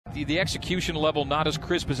the execution level not as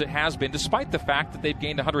crisp as it has been, despite the fact that they've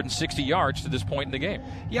gained 160 yards to this point in the game.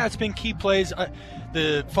 Yeah, it's been key plays.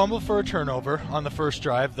 The fumble for a turnover on the first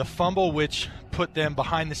drive, the fumble which put them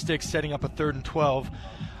behind the sticks, setting up a 3rd and 12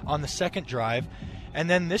 on the second drive, and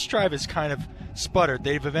then this drive is kind of sputtered.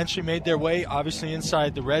 They've eventually made their way, obviously,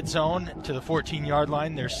 inside the red zone to the 14-yard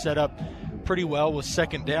line. They're set up pretty well with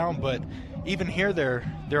second down, but even here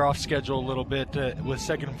they're off schedule a little bit with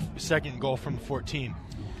second goal from the 14.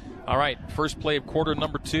 All right, first play of quarter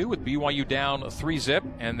number 2 with BYU down 3-zip,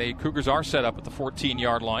 and the Cougars are set up at the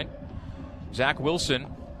 14-yard line. Zach Wilson,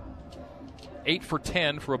 8 for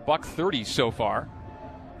 10 for $130 so far,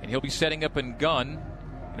 and he'll be setting up in gun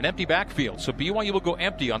in an empty backfield. So BYU will go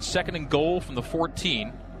empty on 2nd and goal from the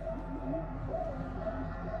 14.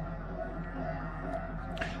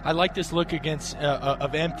 I like this look against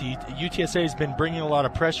of empty. UTSA has been bringing a lot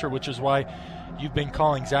of pressure, which is why you've been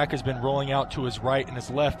calling. Zach has been rolling out to his right and his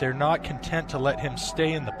left. They're not content to let him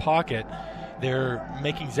stay in the pocket. They're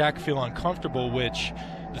making Zach feel uncomfortable, which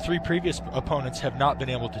the 3 previous opponents have not been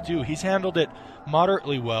able to do. He's handled it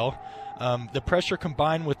moderately well. The pressure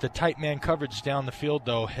combined with the tight man coverage down the field,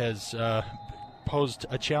 though, has posed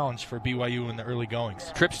a challenge for BYU in the early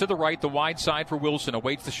goings. Trips to the right, the wide side for Wilson,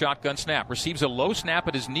 awaits the shotgun snap, receives a low snap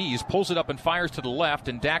at his knees, pulls it up and fires to the left,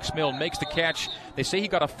 and Dax Milne makes the catch. They say he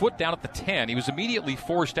got a foot down at the 10. He was immediately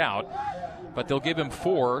forced out, but they'll give him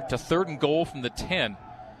 4 to 3rd and goal from the 10.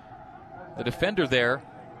 The defender there,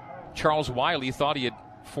 Charles Wiley, thought he had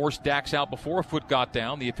forced Dax out before a foot got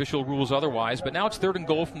down. The official rules otherwise, but now it's 3rd and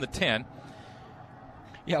goal from the 10.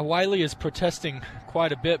 Yeah, Wiley is protesting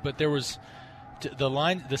quite a bit, but there was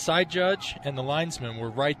the side judge and the linesman were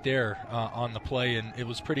right there on the play, and it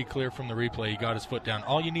was pretty clear from the replay he got his foot down.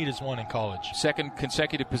 All you need is one in college. Second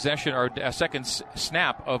consecutive possession, or second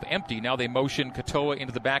snap of empty. Now they motion Katoa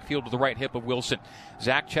into the backfield to the right hip of Wilson.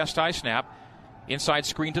 Zach chest high snap. Inside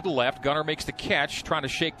screen to the left. Gunner makes the catch, trying to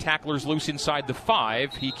shake tacklers loose inside the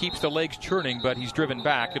 5. He keeps the legs churning, but he's driven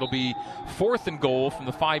back. It'll be 4th and goal from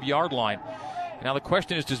the 5-yard line. Now the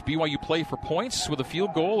question is, does BYU play for points with a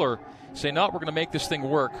field goal, or say, no, we're going to make this thing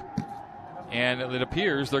work? And it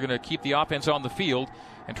appears they're going to keep the offense on the field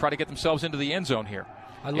and try to get themselves into the end zone here.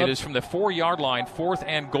 It is from the 4-yard line, 4th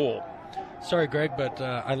and goal. Sorry, Greg, but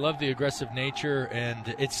I love the aggressive nature,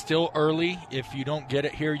 and it's still early. If you don't get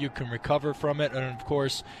it here, you can recover from it. And, of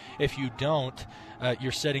course, if you don't,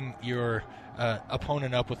 you're setting your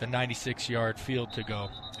opponent up with a 96-yard field to go.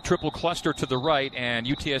 Triple cluster to the right, and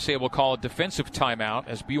UTSA will call a defensive timeout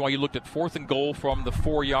as BYU looked at 4th and goal from the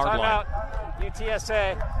 4-yard line. Timeout,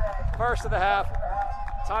 UTSA, first of the half.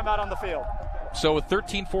 Timeout on the field. So with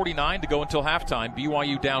 13:49 to go until halftime,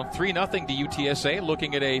 BYU down 3-0 to UTSA,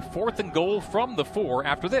 looking at a 4th and goal from the 4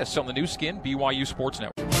 after this on the new skin BYU Sports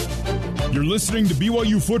Network. You're listening to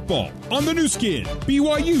BYU football on the new skin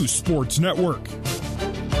BYU Sports Network.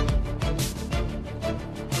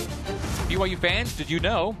 BYU fans, did you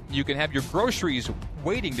know you can have your groceries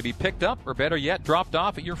waiting to be picked up, or better yet, dropped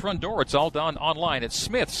off at your front door? It's all done online at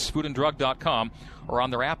smithsfoodanddrug.com or on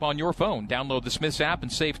their app on your phone. Download the Smiths app and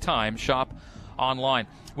save time. Shop online.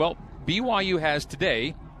 Well, BYU has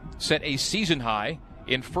today set a season high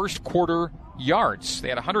in first quarter yards. They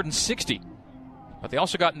had 160, but they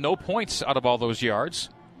also got no points out of all those yards,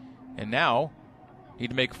 and now need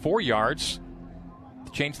to make 4 yards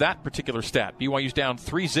to change that particular stat. BYU's down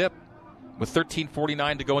 3-zip with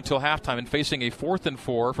 13:49 to go until halftime and facing a 4th and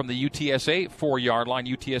 4 from the UTSA 4-yard line.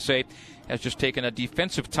 UTSA has just taken a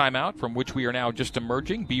defensive timeout from which we are now just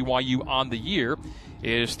emerging. BYU on the year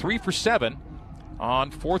is 3 for 7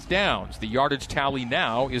 on 4th downs. The yardage tally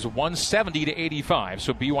now is 170 to 85,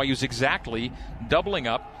 so BYU's exactly doubling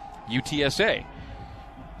up UTSA.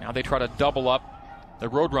 Now they try to double up the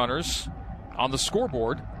Roadrunners on the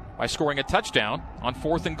scoreboard by scoring a touchdown on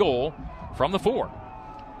 4th and goal from the 4.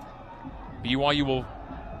 BYU will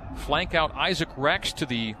flank out Isaac Rex to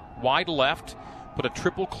the wide left, put a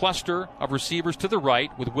triple cluster of receivers to the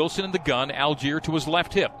right with Wilson in the gun, Algier to his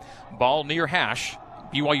left hip. Ball near hash.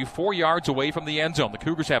 BYU 4 yards away from the end zone. The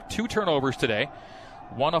Cougars have 2 turnovers today,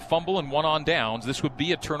 1 a fumble and 1 on downs. This would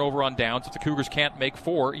be a turnover on downs if the Cougars can't make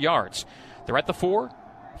 4 yards. They're at the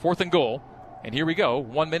 4th and goal. And here we go,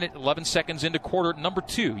 1 minute, 11 seconds into quarter number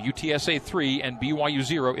 2. UTSA 3 and BYU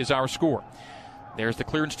 0 is our score. There's the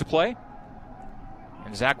clearance to play.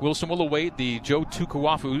 And Zach Wilson will await the Joe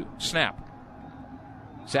Tukuafu snap.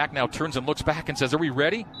 Zach now turns and looks back and says, "Are we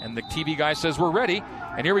ready?" And the TV guy says, "We're ready."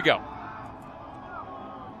 And here we go.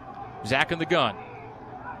 Zach in the gun.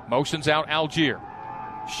 Motions out Algier.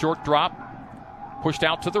 Short drop. Pushed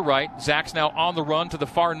out to the right. Zach's now on the run to the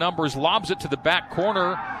far numbers. Lobs it to the back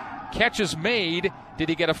corner. Catch is made. Did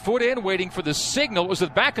he get a foot in? Waiting for the signal. Was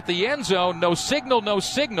it back at the end zone? No signal, no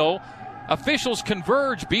signal. Officials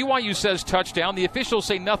converge. BYU says touchdown. The officials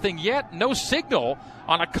say nothing yet. No signal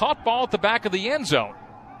on a caught ball at the back of the end zone.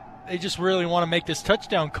 They just really want to make this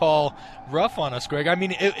touchdown call rough on us, Greg. I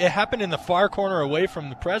mean, it happened in the far corner away from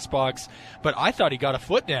the press box, but I thought he got a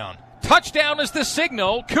foot down. Touchdown is the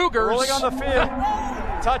signal. Cougars. Rolling on the field.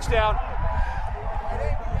 Touchdown.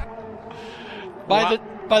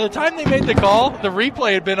 By the time they made the call, the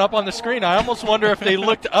replay had been up on the screen. I almost wonder if they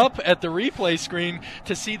looked up at the replay screen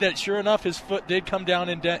to see that, sure enough, his foot did come down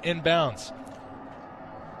in bounds.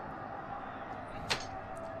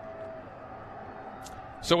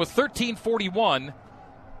 So with 13:41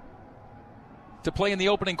 to play in the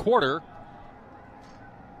opening quarter,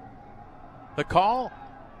 the call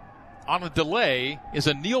on a delay is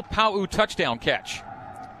a Neil Pau'u touchdown catch.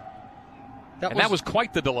 That was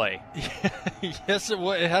quite the delay. Yes,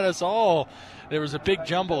 it had us all. There was a big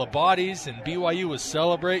jumble of bodies, and BYU was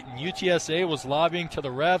celebrating. UTSA was lobbying to the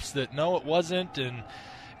refs that no, it wasn't. And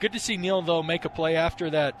good to see Neil, though, make a play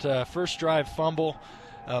after that first drive fumble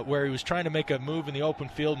where he was trying to make a move in the open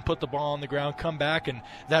field and put the ball on the ground, come back. And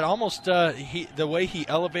that almost the way he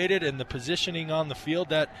elevated and the positioning on the field,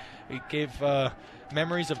 that it gave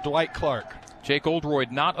memories of Dwight Clark. Jake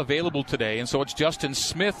Oldroyd not available today, and so it's Justin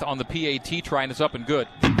Smith on the PAT trying us up and good.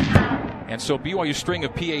 And so BYU's string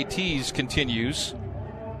of PATs continues.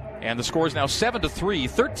 And the score is now 7-3,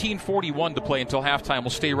 13:41 to play until halftime.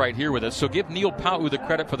 We'll stay right here with us. So give Neil Pau'u the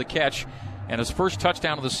credit for the catch and his first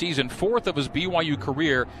touchdown of the season, fourth of his BYU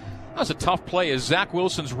career. That was a tough play as Zach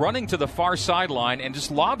Wilson's running to the far sideline and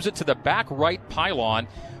just lobs it to the back right pylon.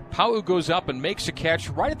 Pau'u goes up and makes a catch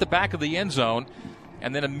right at the back of the end zone,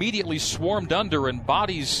 and then immediately swarmed under, and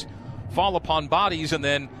bodies fall upon bodies, and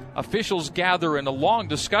then officials gather in a long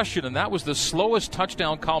discussion, and that was the slowest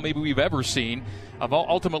touchdown call maybe we've ever seen.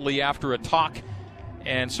 Ultimately, after a talk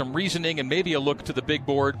and some reasoning and maybe a look to the big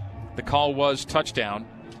board, the call was touchdown,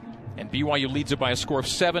 and BYU leads it by a score of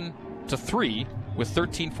 7-3 with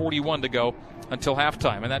 13:41 to go until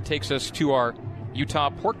halftime. And that takes us to our Utah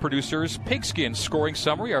Pork Producers Pigskin Scoring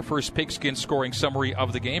Summary, our first pigskin scoring summary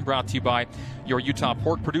of the game, brought to you by your Utah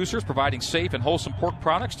Pork Producers, providing safe and wholesome pork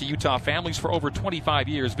products to Utah families for over 25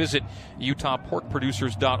 years. Visit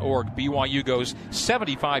utahporkproducers.org. BYU goes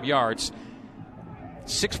 75 yards,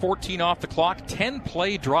 6:14 off the clock,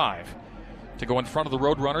 10-play drive to go in front of the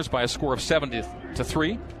Roadrunners by a score of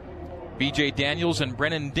 7-3. BJ Daniels and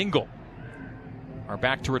Brennan Dingle are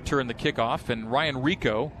back to return the kickoff, and Ryan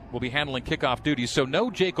Rico will be handling kickoff duties. So no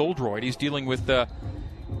Jake Oldroyd. He's dealing with a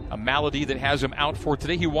malady that has him out for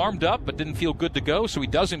today. He warmed up but didn't feel good to go, so he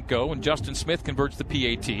doesn't go, and Justin Smith converts the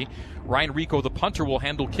PAT. Ryan Rico, the punter, will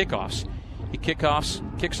handle kickoffs. He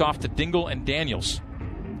kicks off to Dingle and Daniels.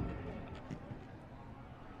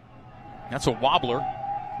 That's a wobbler.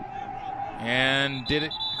 And did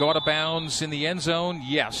it go out of bounds in the end zone?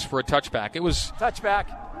 Yes, for a touchback. It was touchback.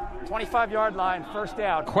 25-yard line, first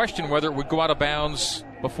down. Question whether it would go out of bounds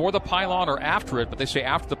before the pylon or after it, but they say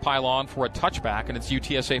after the pylon for a touchback, and it's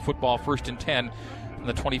UTSA football, 1st and 10 on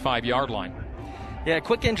the 25-yard line. Yeah,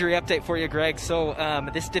 quick injury update for you, Greg. So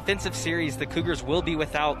this defensive series, the Cougars will be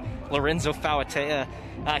without Lorenzo Fauatea.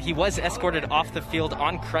 He was escorted off the field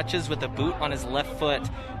on crutches with a boot on his left foot.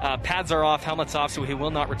 Pads are off, helmets off, so he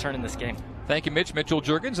will not return in this game. Thank you, Mitch. Mitchell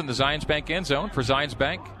Juergens in the Zions Bank end zone for Zions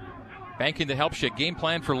Bank. Banking that helps you. Game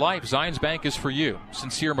plan for life. Zions Bank is for you.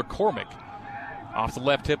 Sincere McCormick off the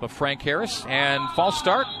left hip of Frank Harris. And false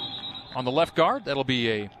start on the left guard. That'll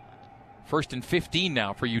be a 1st and 15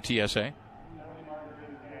 now for UTSA.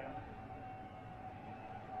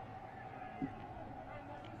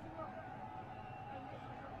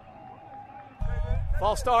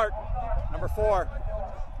 False start. Number 4.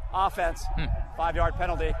 Offense. 5-yard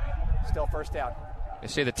penalty. Still first down. They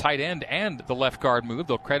say the tight end and the left guard move.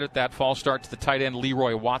 They'll credit that false start to the tight end,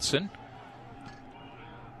 Leroy Watson.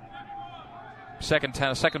 Second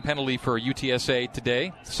penalty for UTSA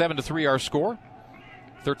today. 7-3 our score.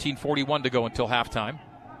 13:41 to go until halftime.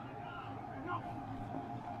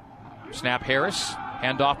 Snap Harris.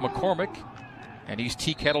 Handoff McCormick. And he's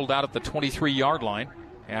tea-kettled out at the 23-yard line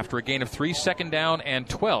after a gain of 3. 2nd down and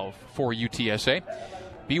 12 for UTSA.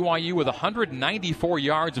 BYU with 194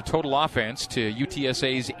 yards of total offense to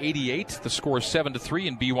UTSA's 88. The score is 7-3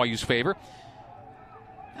 in BYU's favor.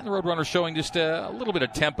 And the Roadrunners showing just a little bit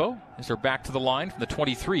of tempo as they're back to the line from the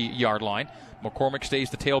 23-yard line. McCormick stays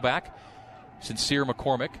the tailback. Sincere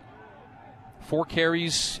McCormick. 4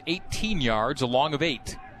 carries, 18 yards, a long of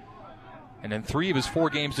 8. And in 3 of his 4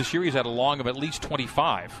 games this year, he's had a long of at least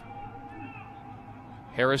 25.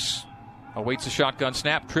 Harris Awaits a shotgun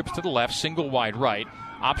snap, trips to the left, single wide right.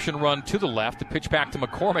 Option run to the left, the pitch back to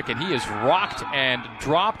McCormick, and he is rocked and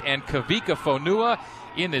dropped, and Kavika Fonua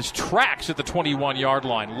in his tracks at the 21-yard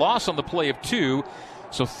line. Loss on the play of 2,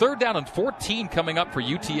 so 3rd down and 14 coming up for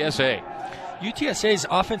UTSA. UTSA's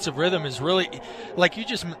offensive rhythm is really, like you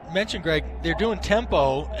just mentioned, Greg, they're doing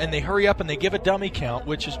tempo, and they hurry up and they give a dummy count,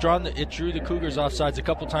 which has drew the Cougars offsides a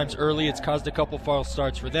couple times early. It's caused a couple false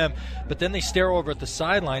starts for them. But then they stare over at the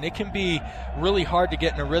sideline. It can be really hard to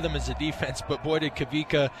get in a rhythm as a defense, but boy, did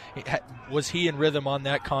Kavika, was he in rhythm on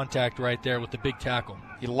that contact right there with the big tackle.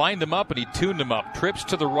 He lined him up and he tuned him up. Trips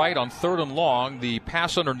to the right on 3rd and long. The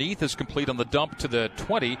pass underneath is complete on the dump to the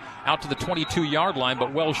 20, out to the 22-yard line,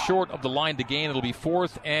 but well short of the line to gain. It'll be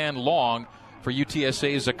 4th and long for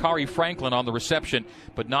UTSA. Zachary Franklin on the reception,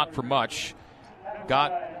 but not for much.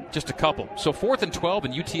 Got just a couple. So 4th and 12,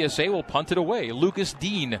 and UTSA will punt it away. Lucas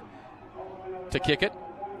Dean to kick it.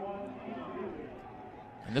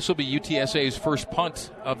 And this will be UTSA's first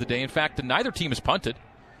punt of the day. In fact, neither team has punted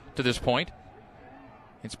to this point.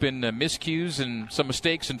 It's been miscues and some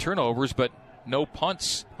mistakes and turnovers, but no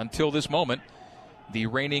punts until this moment. The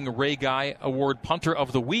reigning Ray Guy Award Punter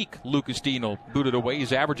of the Week, Lucas Dean, will boot it away.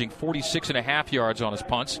 He's averaging 46.5 yards on his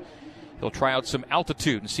punts. He'll try out some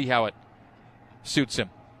altitude and see how it suits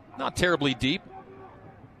him. Not terribly deep.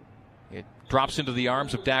 It drops into the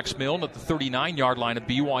arms of Dax Milne at the 39-yard line of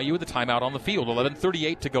BYU with the timeout on the field.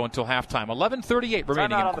 11:38 to go until halftime. 11:38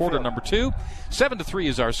 remaining in quarter number 2. 7-3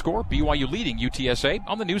 is our score. BYU leading UTSA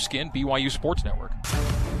on the new skin BYU Sports Network.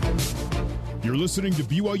 You're listening to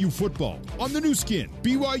BYU football on the new skin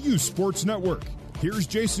BYU Sports Network. Here's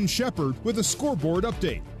Jason Shepard with a scoreboard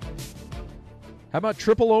update. How about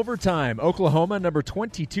triple overtime? Oklahoma, number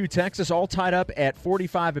 22, Texas, all tied up at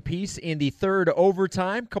 45 apiece in the 3rd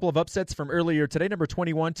overtime. Couple of upsets from earlier today. Number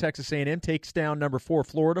 21, Texas A&M, takes down number 4,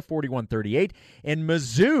 Florida, 41-38. And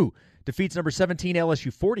Mizzou defeats number 17,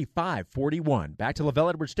 LSU, 45-41. Back to LaVell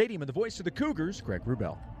Edwards Stadium and the voice of the Cougars, Greg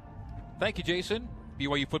Wrubell. Thank you, Jason.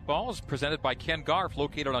 BYU football is presented by Ken Garff,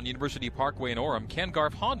 located on University Parkway in Orem. Ken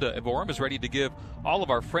Garff Honda of Orem is ready to give all of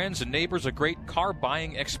our friends and neighbors a great car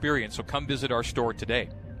buying experience, so come visit our store today.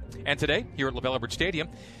 And today, here at LaVell Edwards Stadium,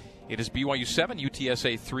 it is BYU 7,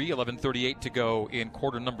 UTSA 3, 11:38 to go in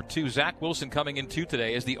quarter number 2. Zach Wilson coming in 2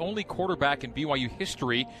 today as the only quarterback in BYU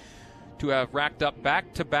history to have racked up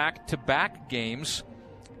back-to-back-to-back games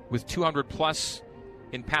with 200-plus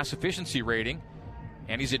in pass efficiency rating.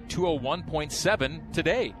 And he's at 201.7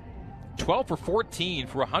 today. 12 for 14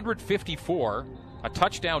 for 154. A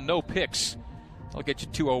touchdown, no picks. That'll get you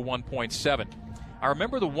 201.7. I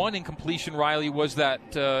remember the one incompletion, Riley, was that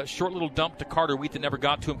short little dump to Carter Wheat that never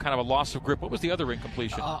got to him, kind of a loss of grip. What was the other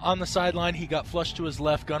incompletion? On the sideline, he got flushed to his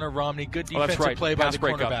left. Gunnar Romney, good defensive play by the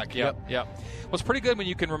cornerback. Yep. Well, it's pretty good when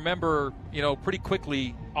you can remember, pretty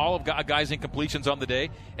quickly all of a guy's incompletions on the day.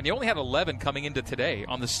 And he only had 11 coming into today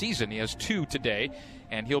on the season. He has 2 today,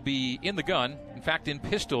 and he'll be in the gun, in fact, in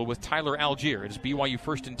pistol with Tyler Algier. It is BYU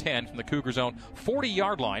 1st and 10 from the Cougars' own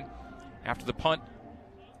 40-yard line after the punt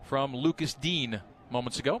from Lucas Dean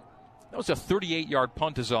moments ago. That was a 38-yard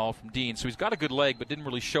punt is all from Dean, so he's got a good leg but didn't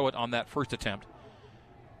really show it on that first attempt.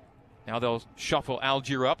 Now they'll shuffle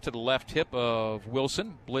Algier up to the left hip of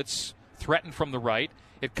Wilson. Blitz threatened from the right.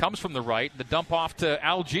 It comes from the right. The dump off to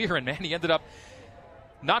Algier, and man, he ended up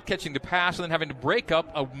not catching the pass and then having to break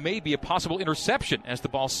up maybe a possible interception as the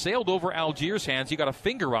ball sailed over Algier's hands. He got a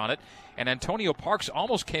finger on it, and Antonio Parks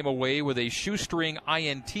almost came away with a shoestring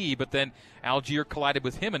INT, but then Algier collided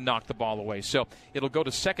with him and knocked the ball away. So it'll go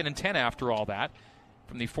to 2nd and 10 after all that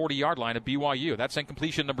from the 40-yard line of BYU. That's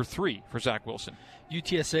incompletion number 3 for Zach Wilson.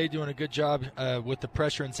 UTSA doing a good job with the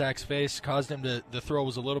pressure in Zach's face. Caused him to, the throw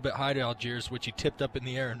was a little bit high to Algiers, which he tipped up in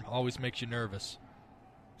the air and always makes you nervous.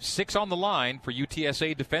 6 on the line for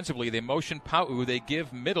UTSA defensively. They motion Pau. They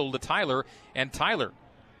give middle to Tyler, and Tyler,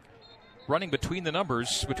 running between the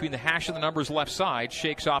numbers, between the hash of the numbers left side,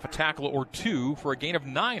 shakes off a tackle or 2 for a gain of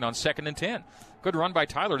 9 on 2nd and 10. Good run by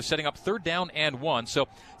Tyler to setting up 3rd down and 1. So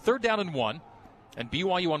 3rd down and 1, and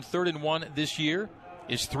BYU on 3rd and 1 this year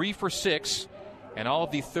is 3 for 6, and all of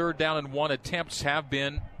the 3rd down and 1 attempts have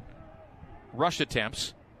been rush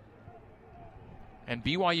attempts. And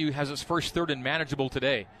BYU has its first 3rd and manageable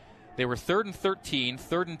today. They were 3rd and 13,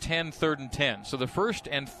 3rd and 10, 3rd and 10. So the first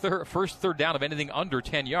 3rd down of anything under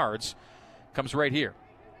 10 yards comes right here.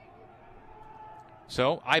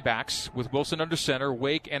 So I-backs with Wilson under center,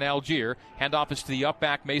 Wake and Algier. Handoff is to the up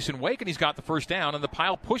back Mason Wake, and he's got the first down. And the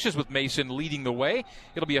pile pushes with Mason leading the way.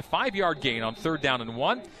 It'll be a 5-yard gain on 3rd down and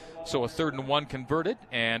 1. So a 3rd and 1 converted,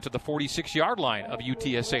 and to the 46-yard line of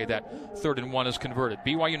UTSA, that 3rd and 1 is converted.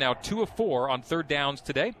 BYU now 2 of 4 on 3rd downs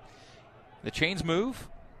today. The chains move,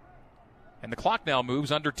 and the clock now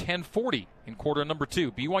moves under 10:40 in quarter number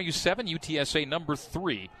 2. BYU 7, UTSA number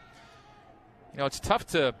 3. You know, it's tough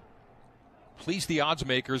to please the odds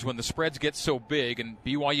makers when the spreads get so big, and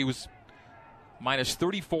BYU is minus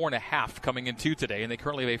 34.5 coming into today, and they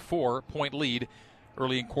currently have a 4-point lead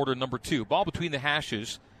early in quarter number 2. Ball between the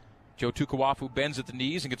hashes. Joe Tukuafu bends at the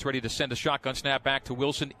knees and gets ready to send a shotgun snap back to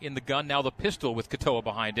Wilson in the gun. Now the pistol with Katoa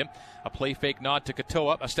behind him. A play fake nod to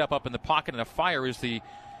Katoa, a step up in the pocket, and a fire as the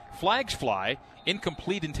flags fly.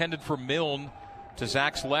 Incomplete, intended for Milne to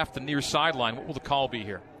Zach's left, the near sideline. What will the call be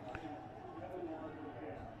here?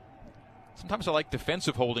 Sometimes I like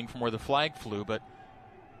defensive holding from where the flag flew, but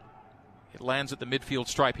it lands at the midfield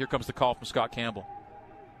stripe. Here comes the call from Scott Campbell.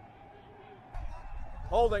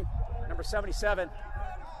 Holding, number 77.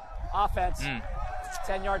 Offense.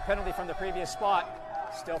 10-yard penalty from the previous spot.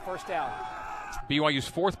 Still first down. BYU's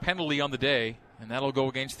 4th penalty on the day, and that'll go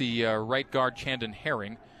against the right guard Chandon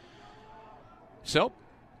Herring. So,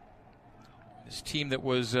 this team that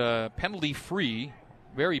was penalty-free,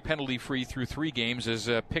 very penalty-free through 3 games, has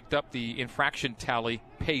picked up the infraction tally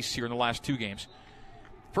pace here in the last 2 games.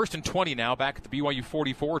 1st and 20 now, back at the BYU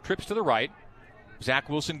 44, trips to the right. Zach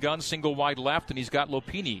Wilson guns, single wide left, and he's got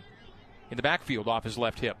Lopini in the backfield off his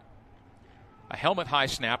left hip. A helmet-high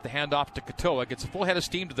snap, the handoff to Katoa, gets a full head of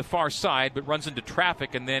steam to the far side, but runs into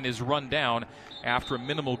traffic and then is run down after a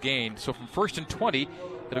minimal gain. So from 1st and 20,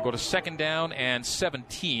 it'll go to 2nd down and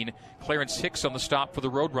 17. Clarence Hicks on the stop for the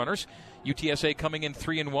Roadrunners. UTSA coming in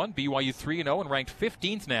 3-1, BYU 3-0, and ranked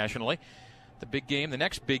 15th nationally. The big game, the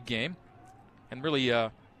next big game, and really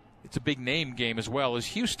it's a big name game as well, is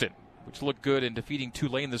Houston, which looked good in defeating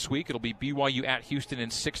Tulane this week. It'll be BYU at Houston in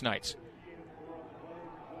 6 nights.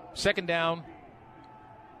 2nd down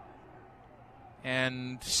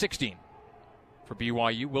and 16 for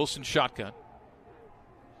BYU. Wilson shotgun.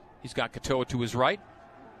 He's got Katoa to his right.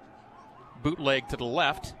 Bootleg to the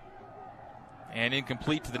left. And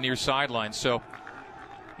incomplete to the near sideline. So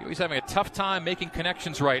he's having a tough time making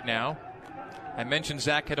connections right now. I mentioned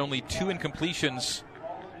Zach had only 2 incompletions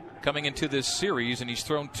coming into this series, and he's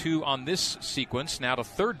thrown 2 on this sequence. Now to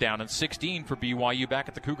 3rd down and 16 for BYU back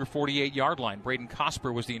at the Cougar 48-yard line. Braden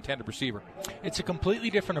Cosper was the intended receiver. It's a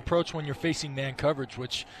completely different approach when you're facing man coverage,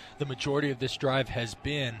 which the majority of this drive has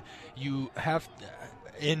been. You have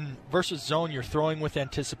in versus zone, you're throwing with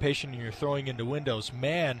anticipation and you're throwing into windows.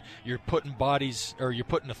 Man, you're putting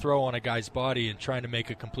a throw on a guy's body and trying to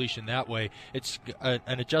make a completion that way. It's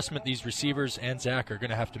an adjustment these receivers and Zach are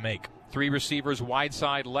going to have to make. 3 receivers wide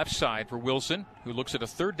side, left side for Wilson, who looks at a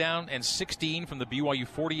 3rd down and 16 from the BYU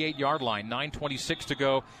 48-yard line. 9:26 to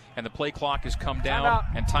go, and the play clock has come down,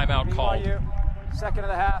 and timeout BYU, called. 2nd of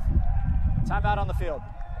the half. Timeout on the field.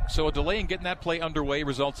 So a delay in getting that play underway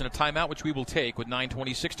results in a timeout, which we will take with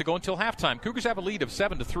 9:26 to go until halftime. Cougars have a lead of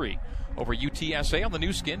 7-3 over UTSA on the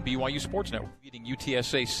new skin, BYU Sports Network. Beating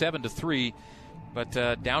UTSA 7-3, but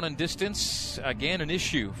down in distance, again an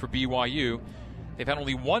issue for BYU. They've had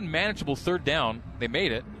only 1 manageable 3rd down. They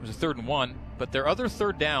made it. It was a 3rd and 1. But their other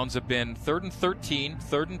 3rd downs have been 3rd and 13,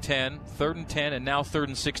 3rd and 10, 3rd and 10, and now 3rd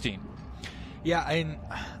and 16. Yeah, and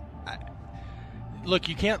look,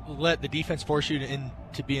 you can't let the defense force you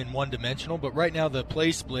to be in one-dimensional, but right now the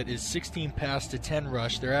play split is 16 pass to 10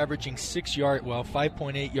 rush. They're averaging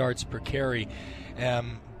 5.8 yards per carry.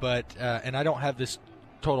 And I don't have this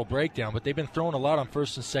total breakdown, but they've been throwing a lot on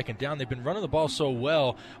 1st and 2nd down. They've been running the ball so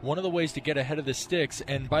well. One of the ways to get ahead of the sticks,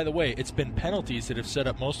 and by the way, it's been penalties that have set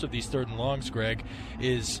up most of these 3rd and longs, Greg,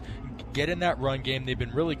 is get in that run game. They've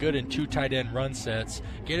been really good in 2 tight end run sets.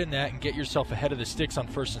 Get in that and get yourself ahead of the sticks on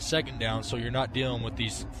 1st and 2nd down so you're not dealing with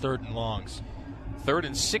these 3rd and longs. 3rd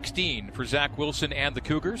and 16 for Zach Wilson and the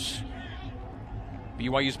Cougars.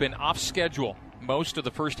 BYU's been off schedule most of the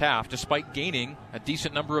first half, despite gaining a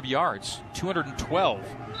decent number of yards. 212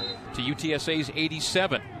 to UTSA's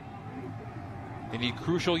 87. They need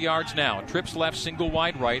crucial yards now. Trips left, single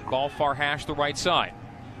wide right, ball far hash the right side.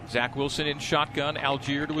 Zach Wilson in shotgun,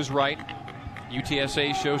 Algier to his right.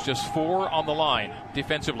 UTSA shows just 4 on the line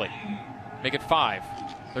defensively. Make it 5.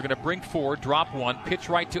 They're going to bring 4, drop 1, pitch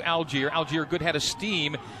right to Algier. Algier, good head of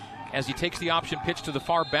steam as he takes the option pitch to the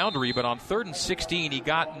far boundary, but on 3rd and 16, he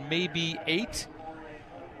got maybe 8.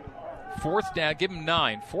 4th down, give him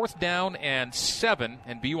 9. 4th down and 7,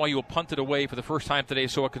 and BYU will punt it away for the first time today.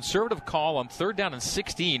 So a conservative call on 3rd down and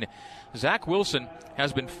 16. Zach Wilson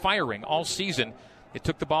has been firing all season. It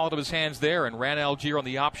took the ball out of his hands there and ran Algier on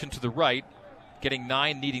the option to the right, getting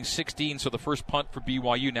 9, needing 16, so the first punt for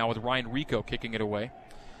BYU now with Ryan Rico kicking it away.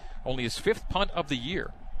 Only his 5th punt of the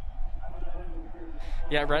year.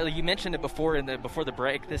 Yeah, Riley, you mentioned it before before the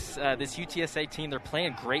break. This UTSA team, they're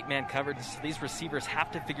playing great man coverage. So these receivers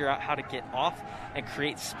have to figure out how to get off and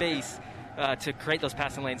create space to create those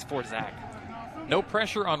passing lanes for Zach. No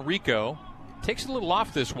pressure on Rico. Takes a little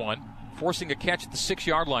off this one, forcing a catch at the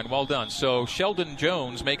 6-yard line. Well done. So Sheldon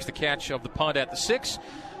Jones makes the catch of the punt at the 6.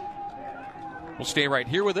 We'll stay right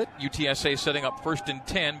here with it. UTSA setting up 1st and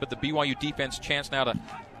 10, but the BYU defense chance now to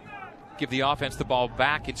give the offense the ball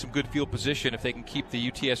back in some good field position if they can keep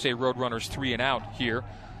the UTSA Roadrunners 3 and out here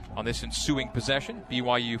on this ensuing possession.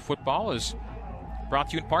 BYU football is brought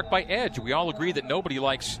to you in part by Edge. We all agree that nobody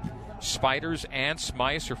likes spiders, ants,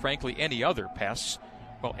 mice, or frankly any other pests.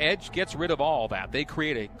 Well, Edge gets rid of all that. They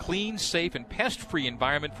create a clean, safe, and pest-free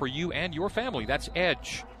environment for you and your family. That's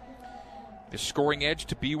Edge. The scoring edge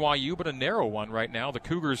to BYU, but a narrow one right now. The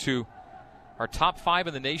Cougars, who are top 5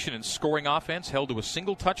 in the nation in scoring offense, held to a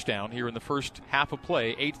single touchdown here in the first half of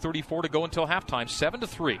play. 8:34 to go until halftime,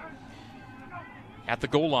 7-3. At the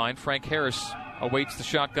goal line, Frank Harris awaits the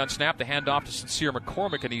shotgun snap. The handoff to Sincere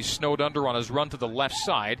McCormick, and he's snowed under on his run to the left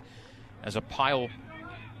side as a pile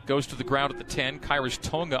goes to the ground at the 10. Kairos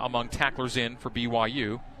Tonga among tacklers in for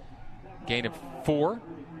BYU. Gain of 4.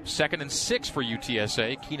 2nd and 6 for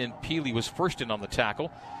UTSA. Keenan Peely was first in on the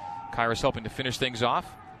tackle. Kairos helping to finish things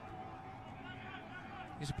off.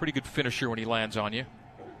 He's a pretty good finisher when he lands on you.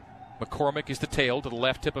 McCormick is the tail to the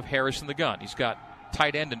left tip of Harris in the gun. He's got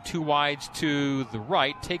tight end and 2 wides to the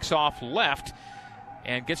right. Takes off left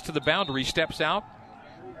and gets to the boundary. Steps out.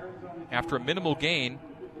 After a minimal gain,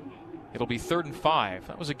 it'll be 3rd and 5.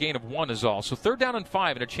 That was a gain of 1 is all. So 3rd down and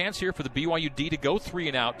 5, and a chance here for the BYU D to go 3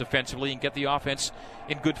 and out defensively and get the offense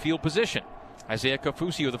in good field position. Isaiah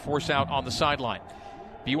Kafusio, the force out on the sideline.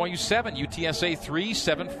 BYU 7, UTSA 3,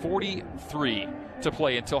 7:43 to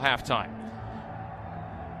play until halftime.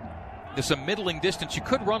 This is a middling distance. You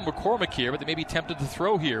could run McCormick here, but they may be tempted to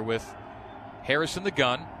throw here with Harris in the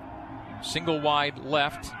gun. Single wide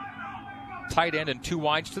left. Tight end and 2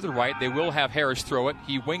 wides to the right. They will have Harris throw it.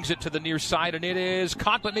 He wings it to the near side, and it is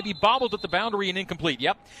caught, but maybe bobbled at the boundary and incomplete.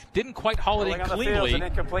 Yep, didn't quite haul it in cleanly. An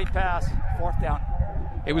incomplete pass, 4th down.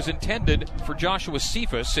 It was intended for Joshua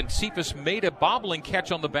Cephas, and Cephas made a bobbling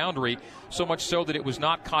catch on the boundary, so much so that it was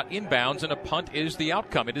not caught inbounds, and a punt is the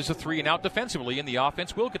outcome. It is a 3 and out defensively, and the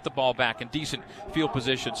offense will get the ball back in decent field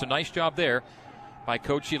position. So nice job there by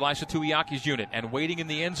Coach Elisa Tuiaki's unit. And waiting in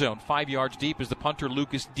the end zone, 5 yards deep, is the punter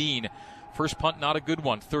Lucas Dean. First punt, not a good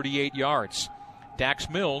one, 38 yards. Dax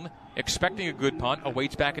Milne, expecting a good punt,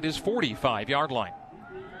 awaits back at his 45-yard line.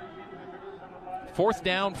 4th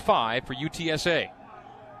down, 5 for UTSA.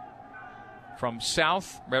 From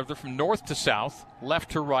north to south,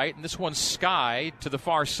 left to right, and this one's sky to the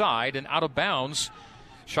far side and out of bounds,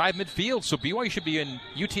 shy of midfield. So BYU should be in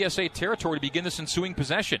UTSA territory to begin this ensuing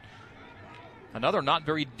possession. Another not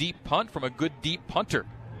very deep punt from a good deep punter.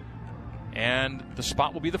 And the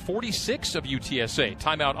spot will be the 46 of UTSA.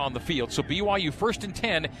 Timeout on the field. So BYU 1st and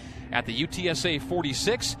 10 at the UTSA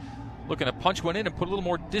 46. Looking to punch one in and put a little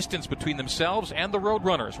more distance between themselves and the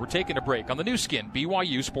Roadrunners. We're taking a break on the new skin,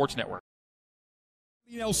 BYU Sports Network.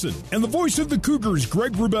 Nelson and the voice of the Cougars,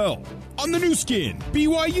 Greg Wrubell, on the new skin,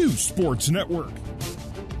 BYU Sports Network.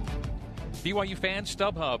 BYU fans,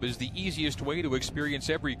 StubHub is the easiest way to experience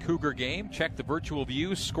every Cougar game. Check the virtual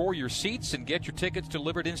view, score your seats, and get your tickets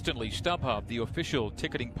delivered instantly. StubHub, the official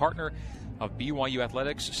ticketing partner of BYU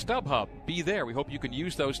Athletics. StubHub, be there. We hope you can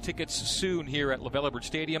use those tickets soon here at LaVell Edwards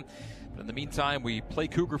Stadium. But in the meantime, we play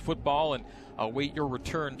Cougar football and await your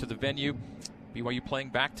return to the venue. BYU playing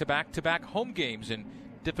back-to-back home games in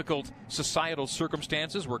difficult societal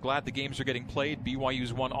circumstances. We're glad the games are getting played.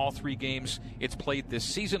 BYU's won all 3 games it's played this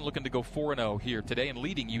season, looking to go 4-0 here today and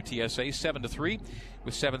leading UTSA 7-3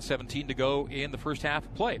 with 7:17 to go in the first half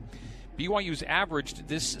of play. BYU's averaged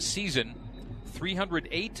this season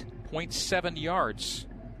 308.7 yards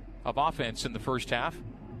of offense in the first half,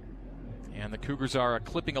 and the Cougars are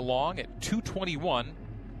clipping along at 221.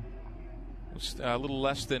 A little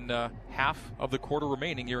less than half of the quarter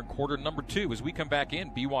remaining here in quarter number 2 as we come back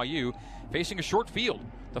in. BYU facing a short field,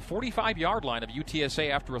 the 45-yard line of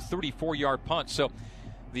UTSA after a 34-yard punt. So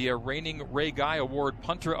the reigning Ray Guy Award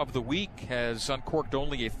punter of the week has uncorked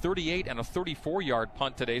only a 38 and a 34-yard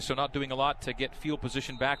punt today, so not doing a lot to get field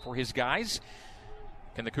position back for his guys.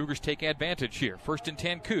 Can the Cougars take advantage here? 1st and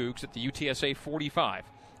 10 Cougs at the UTSA 45.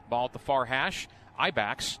 Ball at the far hash,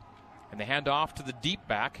 I-backs, and the handoff to the deep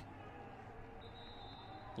back.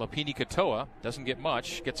 Lapini Katoa doesn't get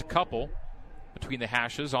much, gets a couple between the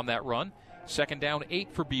hashes on that run. 2nd down,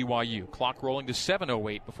 8 for BYU. Clock rolling to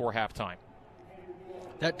 7:08 before halftime.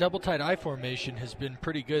 That double tight I formation has been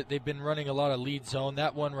pretty good. They've been running a lot of lead zone.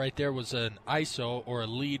 That one right there was an ISO or a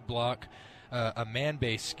lead block, a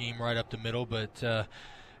man-based scheme right up the middle. But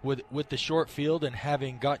with the short field and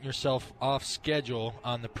having gotten yourself off schedule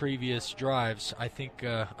on the previous drives, I think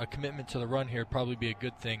a commitment to the run here would probably be a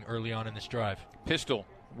good thing early on in this drive. Pistol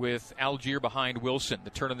with Algier behind Wilson. The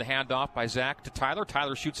turn and the handoff by Zach to Tyler.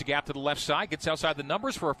 Tyler shoots a gap to the left side, gets outside the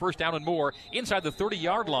numbers for a first down and more inside the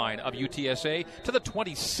 30-yard line of UTSA to the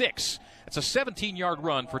 26. It's a 17-yard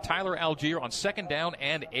run for Tyler Algier on 2nd down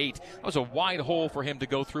and 8. That was a wide hole for him to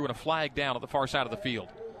go through and a flag down at the far side of the field.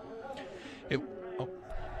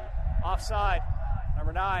 Offside,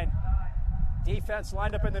 number 9. Defense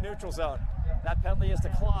lined up in the neutral zone. That penalty is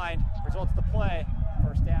declined. Results of the play,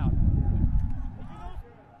 first down.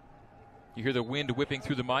 You hear the wind whipping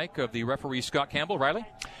through the mic of the referee, Scott Campbell. Riley?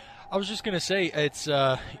 I was just going to say it's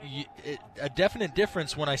a definite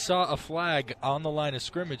difference when I saw a flag on the line of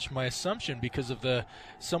scrimmage. My assumption, because of the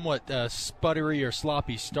somewhat sputtery or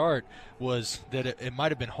sloppy start, was that it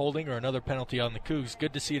might have been holding or another penalty on the Cougs.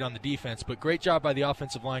 Good to see it on the defense, but great job by the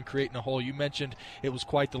offensive line creating a hole. You mentioned it was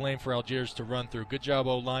quite the lane for Algiers to run through. Good job,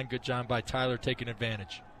 O-line. Good job by Tyler taking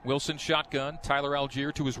advantage. Wilson shotgun, Tyler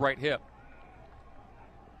Algier to his right hip.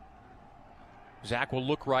 Zach will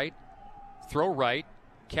look right, throw right.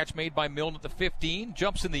 Catch made by Milne at the 15.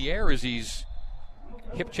 Jumps in the air as he's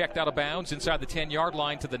hip checked out of bounds inside the 10-yard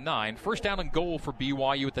line to the 9. First down and goal for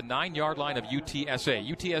BYU at the 9-yard line of UTSA.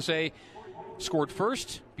 UTSA scored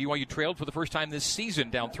first. BYU trailed for the first time this season,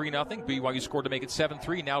 down 3-0. BYU scored to make it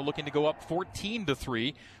 7-3. Now looking to go up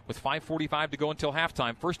 14-3 with 5:45 to go until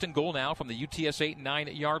halftime. First and goal now from the UTSA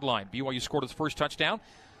 9-yard line. BYU scored its first touchdown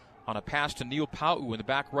on a pass to Neil Pau in the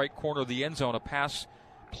back right corner of the end zone, a pass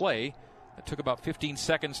play that took about 15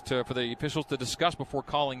 seconds for the officials to discuss before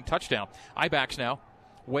calling touchdown. I-backs now,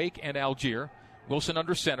 Wake and Algier. Wilson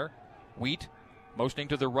under center. Wheat motioning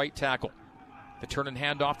to the right tackle. The turn and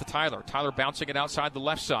hand off to Tyler. Tyler bouncing it outside the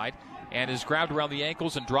left side and is grabbed around the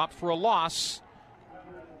ankles and dropped for a loss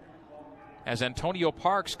as Antonio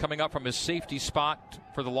Parks coming up from his safety spot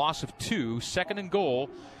for the loss of 2. Second and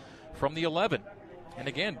goal from the 11. And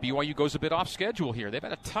again, BYU goes a bit off schedule here. They've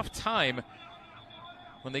had a tough time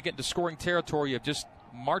when they get into scoring territory of just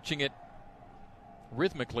marching it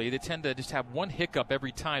rhythmically. They tend to just have one hiccup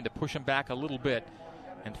every time to push them back a little bit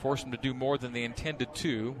and force them to do more than they intended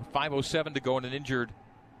to. 5:07 to go and an injured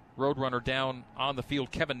Roadrunner down on the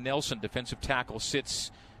field. Kevin Nelson, defensive tackle, sits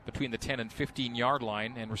between the 10 and 15-yard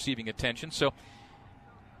line and receiving attention. So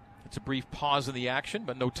it's a brief pause in the action,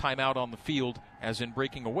 but no timeout on the field as in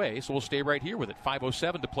breaking away. So we'll stay right here with it.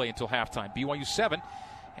 5:07 to play until halftime. BYU 7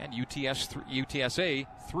 and UTSA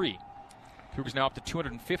 3. Cougars now up to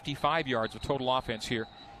 255 yards of total offense here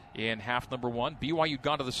in half number 1. BYU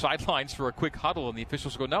gone to the sidelines for a quick huddle, and the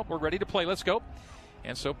officials go, nope, we're ready to play. Let's go.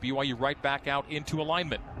 And so BYU right back out into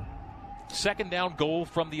alignment. Second down goal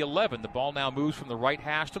from the 11. The ball now moves from the right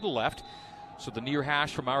hash to the left. So the near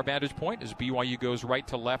hash from our vantage point as BYU goes right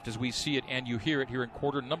to left as we see it and you hear it here in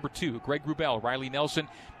quarter number 2. Greg Wrubell, Riley Nelson,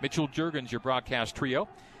 Mitchell Juergens, your broadcast trio.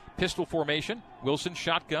 Pistol formation, Wilson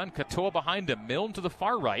shotgun, Katoa behind him, Milne to the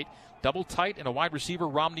far right, double tight and a wide receiver,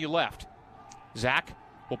 Romney left. Zach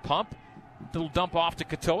will pump, little dump off to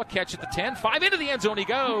Katoa, catch at the 10, 5 into the end zone he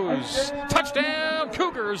goes. Touchdown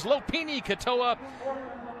Cougars, Lopini Katoa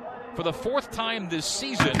for the 4th time this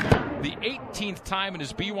season, the 18th time in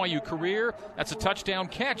his BYU career. That's a touchdown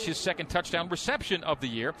catch, his 2nd touchdown reception of the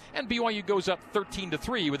year, and BYU goes up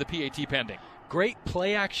 13-3 with a PAT pending. Great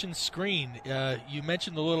play-action screen. You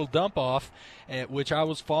mentioned the little dump-off, which I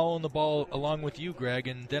was following the ball along with you, Greg,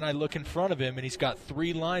 and then I look in front of him, and he's got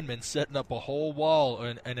 3 linemen setting up a whole wall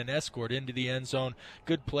and an escort into the end zone.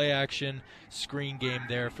 Good play-action screen game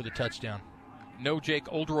there for the touchdown. No Jake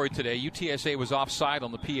Oldroyd today. UTSA was offside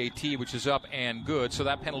on the PAT, which is up and good, so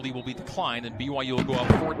that penalty will be declined, and BYU will go up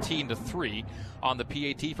 14-3 on the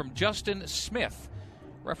PAT from Justin Smith.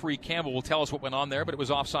 Referee Campbell will tell us what went on there, but it was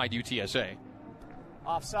offside UTSA.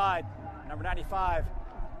 Offside, number 95,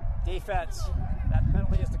 defense. That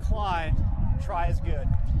penalty is declined. Try is good.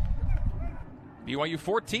 BYU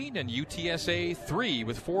 14 and UTSA 3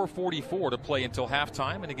 with 4:44 to play until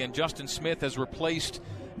halftime. And again, Justin Smith has replaced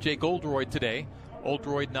Jake Oldroyd today.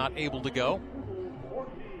 Oldroyd not able to go.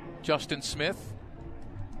 Justin Smith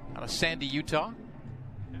out of Sandy, Utah.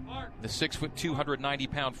 The 6'2",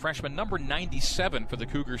 290-pound freshman, number 97 for the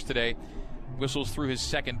Cougars today, whistles through his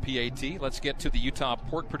 2nd PAT. Let's get to the Utah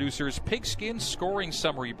Pork Producers Pigskin Scoring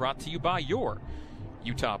Summary, brought to you by your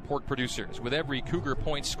Utah Pork Producers. With every Cougar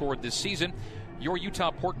point scored this season, your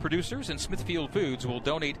Utah Pork Producers and Smithfield Foods will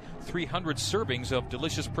donate 300 servings of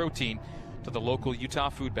delicious protein to the local Utah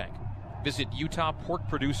Food Bank. Visit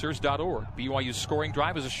utahporkproducers.org. BYU's scoring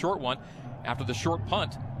drive is a short one. After the short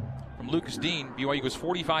punt from Lucas Dean, BYU was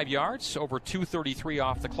 45 yards, over 2:33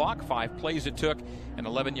 off the clock. 5 plays it took, an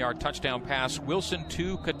 11-yard touchdown pass. Wilson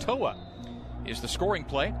to Katoa is the scoring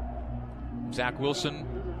play. Zach Wilson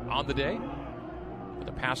on the day with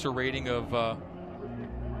a passer rating of,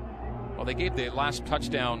 they gave the last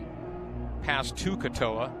touchdown pass to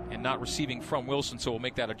Katoa and not receiving from Wilson, so we'll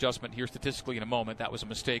make that adjustment here statistically in a moment. That was a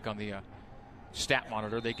mistake on the stat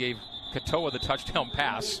monitor. They gave Katoa the touchdown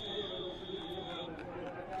pass,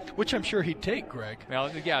 which I'm sure he'd take, Greg.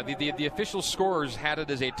 Well, yeah, the official scorers had it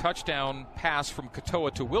as a touchdown pass from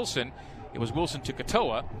Katoa to Wilson. It was Wilson to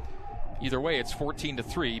Katoa. Either way, it's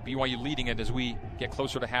 14-3. BYU leading it as we get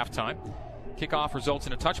closer to halftime. Kickoff results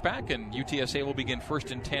in a touchback, and UTSA will begin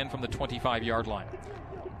 1st and 10 from the 25-yard line.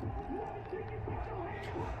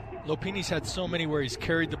 Lopini's had so many where he's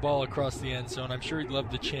carried the ball across the end zone. I'm sure he'd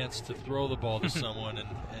love the chance to throw the ball to someone and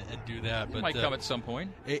do that. But might come at some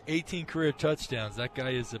point. 18 career touchdowns. That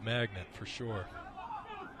guy is a magnet for sure.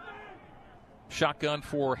 Shotgun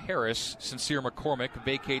for Harris. Sincere McCormick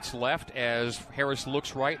vacates left as Harris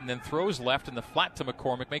looks right and then throws left in the flat to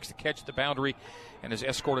McCormick. Makes the catch at the boundary and is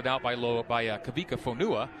escorted out by Kavika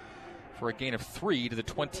Fonua for a gain of 3 to the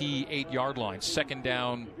 28-yard line. Second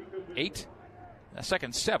down 8. Second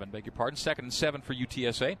and 7, beg your pardon. 2nd and 7 for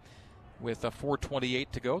UTSA with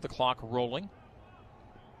 4:28 to go. The clock rolling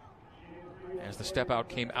as the step out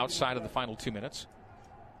came outside of the final 2 minutes.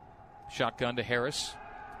 Shotgun to Harris.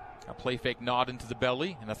 A play fake nod into the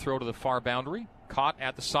belly and a throw to the far boundary. Caught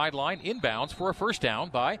at the sideline, inbounds for a first down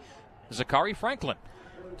by Zachary Franklin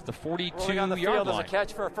to the 42-yard line. As a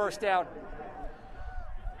catch for a first down.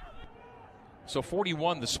 So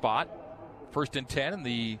 41 the spot. 1st and 10, and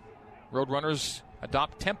the Roadrunners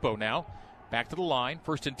adopt tempo now. Back to the line.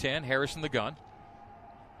 1st and 10. Harris in the gun.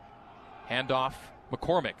 Handoff.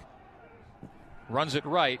 McCormick runs it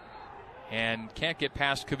right and can't get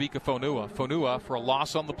past Kavika Fonua. Fonua for a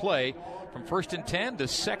loss on the play from 1st and 10 to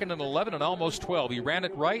 2nd and 11 and almost 12. He ran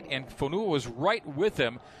it right, and Fonua was right with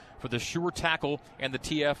him for the sure tackle and the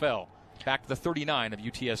TFL. Back to the 39 of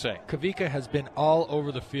UTSA. Kavika has been all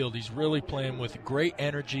over the field. He's really playing with great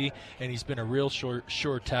energy, and he's been a real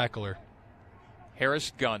sure tackler.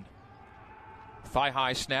 Harris gun.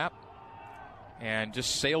 Thigh-high snap. And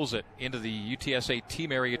just sails it into the UTSA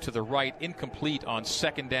team area to the right. Incomplete on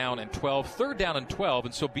 2nd down and 12. 3rd down and 12.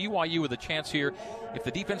 And so BYU with a chance here. If the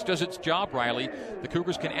defense does its job, Riley, the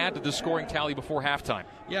Cougars can add to the scoring tally before halftime.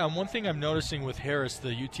 Yeah, and one thing I'm noticing with Harris, the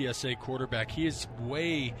UTSA quarterback, he is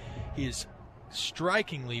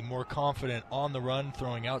strikingly more confident on the run,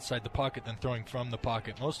 throwing outside the pocket than throwing from the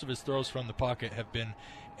pocket. Most of his throws from the pocket have been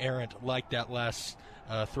errant, like that last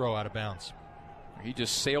throw out of bounds. He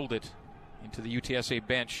just sailed it into the UTSA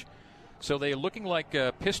bench. So they're looking like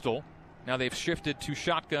a pistol. Now they've shifted to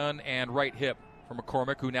shotgun and right hip for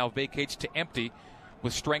McCormick, who now vacates to empty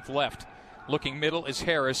with strength left. Looking middle is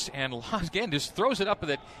Harris, and again just throws it up with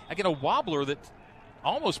it. Again, a wobbler that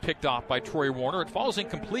almost picked off by Troy Warner. It falls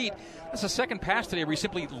incomplete. That's the second pass today where he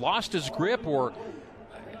simply lost his grip or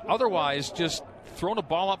otherwise just thrown a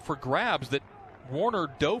ball up for grabs that Warner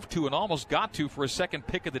dove to and almost got to for a second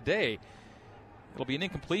pick of the day. It'll be an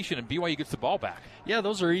incompletion, and BYU gets the ball back. Yeah,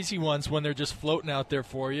 those are easy ones when they're just floating out there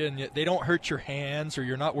for you, and they don't hurt your hands, or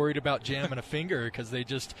you're not worried about jamming a finger because they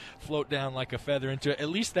just float down like a feather into it. At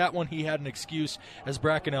least that one he had an excuse as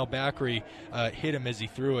Bracken El-Bakri hit him as he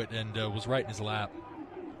threw it and was right in his lap.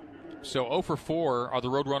 So 0 for 4 are the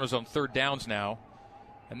Roadrunners on 3rd downs now,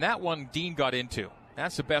 and that one Dean got into.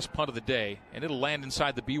 That's the best punt of the day, and it'll land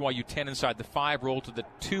inside the BYU 10, inside the 5, roll to the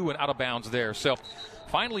 2, and out of bounds there. So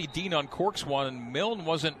finally, Dean uncorks one, and Milne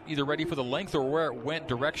wasn't either ready for the length or where it went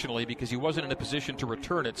directionally because he wasn't in a position to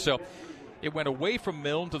return it. So it went away from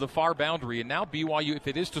Milne to the far boundary, and now BYU, if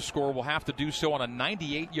it is to score, will have to do so on a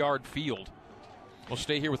 98-yard field. We'll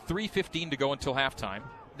stay here with 3:15 to go until halftime.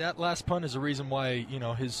 That last punt is a reason why,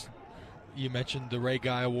 you mentioned the Ray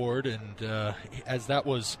Guy Award, and as that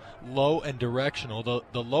was low and directional,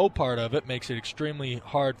 the low part of it makes it extremely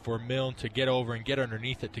hard for Milne to get over and get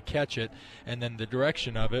underneath it to catch it, and then the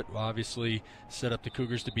direction of it obviously set up the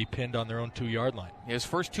Cougars to be pinned on their own 2-yard line. His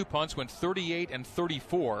first 2 punts went 38 and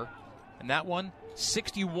 34, and that one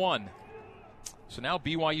 61. So now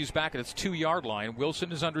BYU's back at its 2-yard line.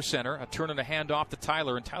 Wilson is under center. A turn and a handoff to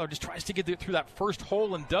Tyler, and Tyler just tries to get through that first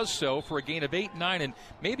hole and does so for a gain of 8, 9, and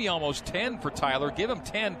maybe almost 10 for Tyler. Give him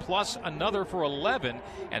 10 plus another for 11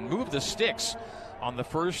 and move the sticks on the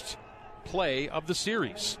first play of the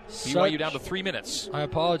series. BYU down to 3 minutes. I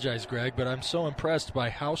apologize, Greg, but I'm so impressed by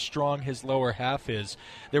how strong his lower half is.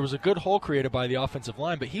 There was a good hole created by the offensive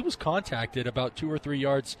line, but he was contacted about 2 or 3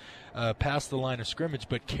 yards past the line of scrimmage,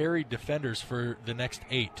 but carried defenders for the next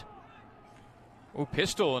 8. Oh,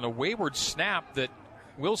 pistol and a wayward snap that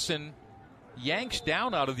Wilson yanks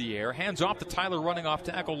down out of the air, hands off to Tyler running off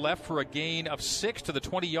tackle left for a gain of 6 to the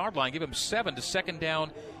 20-yard line. Give him 7 to 2nd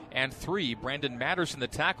down and 3. Brandon Matterson the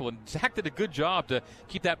tackle, and Zach did a good job to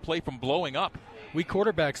keep that play from blowing up. We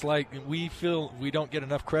quarterbacks we feel we don't get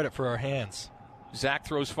enough credit for our hands. Zach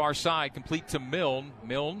throws far side, complete to Milne.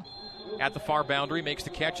 Milne at the far boundary, makes the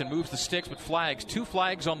catch and moves the sticks, but flags. 2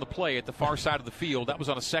 flags on the play at the far side of the field. That was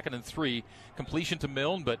on a 2nd and 3. Completion to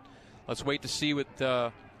Milne, but let's wait to see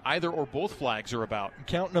what either or both flags are about. I'm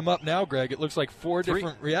counting them up now, Greg. It looks like 4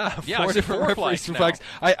 different four different referees flags.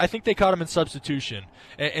 I think they caught him in substitution,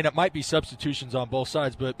 and it might be substitutions on both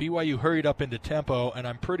sides, but BYU hurried up into tempo, and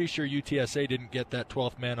I'm pretty sure UTSA didn't get that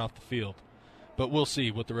 12th man off the field. But we'll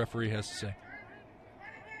see what the referee has to say.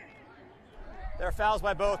 There are fouls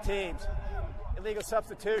by both teams. Illegal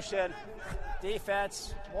substitution,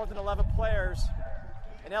 defense, more than 11 players,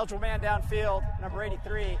 an eligible man downfield, number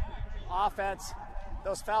 83, offense.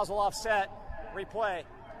 Those fouls will offset. Replay.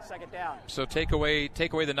 2nd down. So take away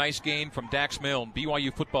the nice gain from Dax Milne.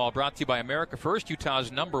 BYU football brought to you by America First, Utah's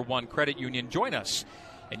 #1 credit union. Join us,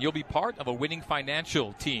 and you'll be part of a winning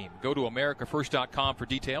financial team. Go to AmericaFirst.com for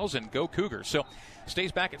details, and go Cougars. So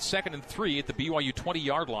stays back at 2nd and 3 at the BYU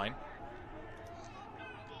 20-yard line.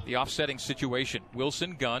 The offsetting situation.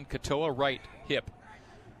 Wilson gun, Katoa right hip.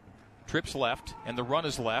 Trips left, and the run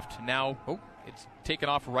is left. Now, it's taken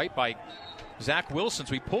off right by Zach Wilson.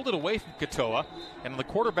 So he pulled it away from Katoa. And on the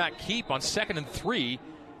quarterback keep on 2nd and 3,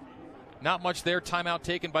 not much there. Timeout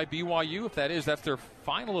taken by BYU. If that is, that's their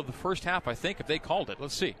final of the first half, I think, if they called it.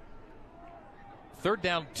 Let's see. 3rd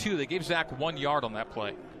down 2. They gave Zach 1 yard on that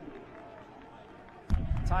play.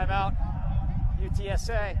 Timeout.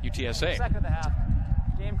 UTSA. 2nd of the half.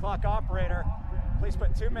 Game clock operator. Please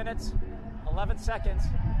put 2 minutes, 11 seconds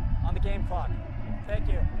on the game clock. Thank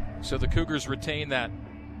you. So the Cougars retain that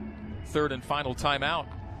 3rd and final timeout.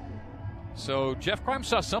 So Jeff Crime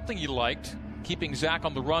saw something he liked, keeping Zach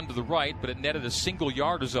on the run to the right, but it netted a single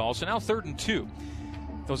yard is all. So now 3rd and 2.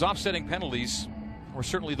 Those offsetting penalties were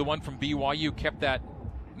certainly the one from BYU, kept that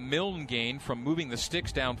Milne gain from moving the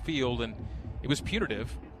sticks downfield, and it was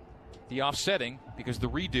punitive. The offsetting, because the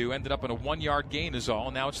redo ended up in a 1-yard gain is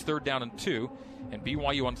all. Now it's 3rd down and 2. And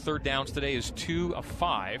BYU on 3rd downs today is 2 of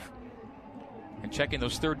 5. And checking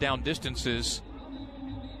those 3rd down distances,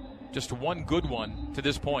 just one good one to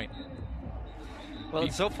this point. Well,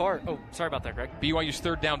 so far, sorry about that, Greg. BYU's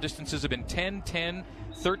 3rd down distances have been 10, 10,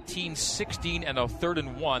 13, 16, and a 3rd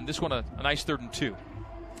and 1. This one a nice 3rd and 2.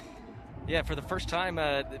 Yeah, for the first time,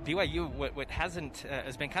 BYU, what has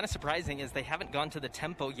been kind of surprising is they haven't gone to the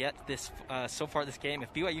tempo yet so far this game.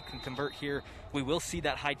 If BYU can convert here, we will see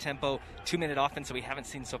that high tempo 2-minute offense that we haven't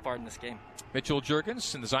seen so far in this game. Mitchell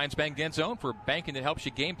Juergens in the Zions Bank End Zone for banking that helps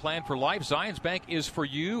you game plan for life. Zions Bank is for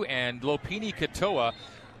you, and Lopini Katoa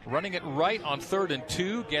running it right on 3rd and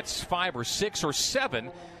 2, gets 5 or 6 or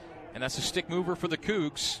 7, and that's a stick mover for the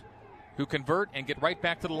Cougs, who convert and get right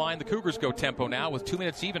back to the line. The Cougars go tempo now with 2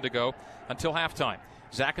 minutes even to go until halftime.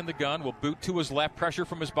 Zach in the gun will boot to his left, pressure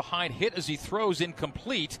from his behind, hit as he throws,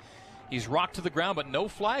 incomplete. He's rocked to the ground, but no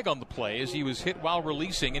flag on the play as he was hit while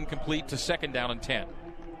releasing, incomplete to 2nd down and 10.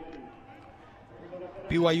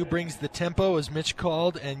 BYU brings the tempo, as Mitch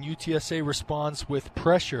called, and UTSA responds with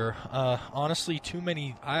pressure. Honestly, too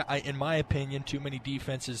many, in my opinion, too many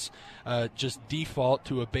defenses just default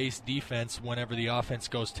to a base defense whenever the offense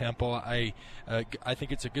goes tempo. I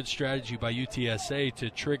think it's a good strategy by UTSA to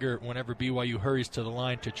trigger, whenever BYU hurries to the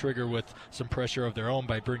line, to trigger with some pressure of their own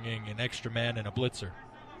by bringing an extra man and a blitzer.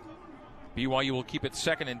 BYU will keep it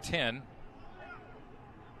 2nd and 10.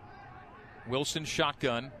 Wilson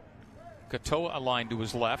shotgun. Katoa aligned to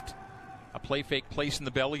his left. A play fake place in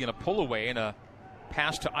the belly and a pull away and a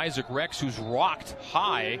pass to Isaac Rex, who's rocked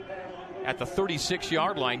high at the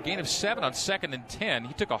 36-yard line. Gain of 7 on 2nd and 10.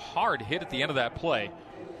 He took a hard hit at the end of that play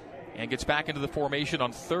and gets back into the formation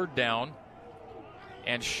on 3rd down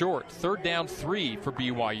and short. 3rd down 3 for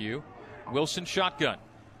BYU. Wilson shotgun.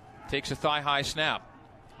 Takes a thigh-high snap.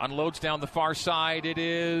 Unloads down the far side. It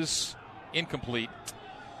is incomplete.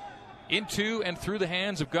 Into and through the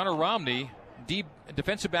hands of Gunnar Romney. Deep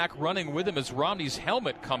defensive back running with him as Romney's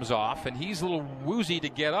helmet comes off, and he's a little woozy to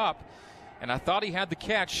get up. And I thought he had the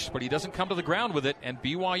catch, but he doesn't come to the ground with it, and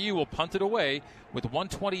BYU will punt it away with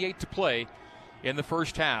 1:28 to play in the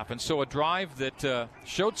first half. And so a drive that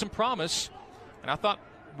showed some promise, and I thought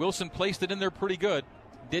Wilson placed it in there pretty good.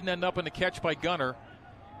 Didn't end up in the catch by Gunner.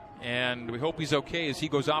 And we hope he's okay as he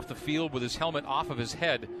goes off the field with his helmet off of his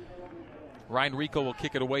head. Ryan Rico will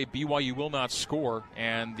kick it away. BYU will not score.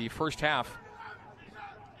 And the first half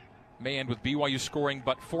may end with BYU scoring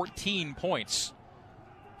but 14 points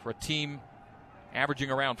for a team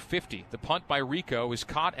averaging around 50. The punt by Rico is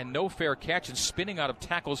caught and no fair catch, and spinning out of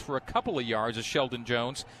tackles for a couple of yards is Sheldon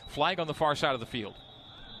Jones. Flag on the far side of the field.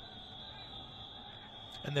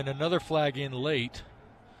 And then another flag in late.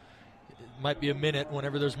 It might be a minute.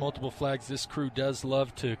 Whenever there's multiple flags, this crew does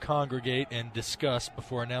love to congregate and discuss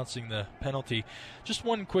before announcing the penalty. Just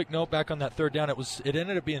one quick note back on that third down. It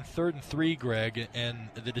ended up being 3rd and 3, Greg, and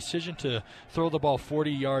the decision to throw the ball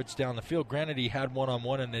 40 yards down the field. Granted, he had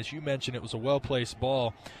one-on-one, and as you mentioned, it was a well-placed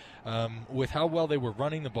ball. With how well they were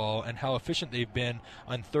running the ball and how efficient they've been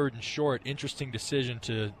on 3rd and short, interesting decision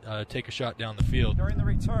to take a shot down the field. During the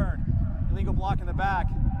return, illegal block in the back,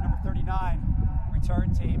 number 39,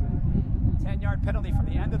 return team. 10-yard penalty from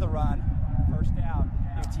the end of the run. First down,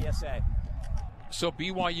 UTSA. So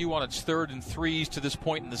BYU on its 3rd and 3s to this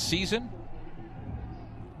point in the season.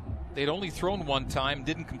 They'd only thrown one time,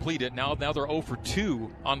 didn't complete it. Now they're 0 for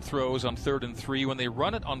 2 on throws on 3rd and 3. When they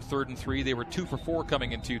run it on 3rd and 3, they were 2 for 4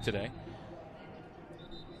 coming into today.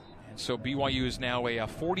 And so BYU is now a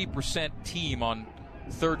 40% team on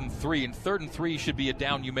 3rd and 3. And 3rd and 3 should be a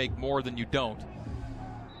down you make more than you don't.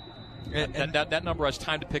 And that number has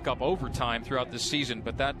time to pick up overtime throughout this season,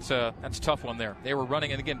 but that's a tough one there. They were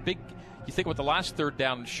running, and again, big. You think with the last 3rd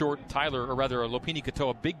down short, Tyler, or rather Lopini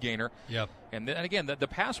Katoa, big gainer. Yep. And again, the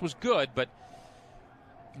pass was good, but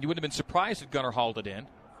you wouldn't have been surprised if Gunner hauled it in.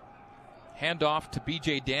 Handoff to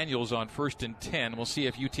B.J. Daniels on 1st and 10. We'll see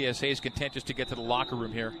if UTSA is content just to get to the locker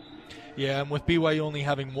room here. Yeah, and with BYU only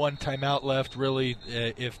having one timeout left, really,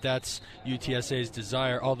 if that's UTSA's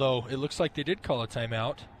desire, although it looks like they did call a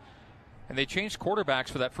timeout. And they changed quarterbacks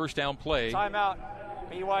for that first down play. Timeout,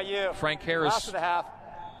 BYU. Frank Harris. Last of the half.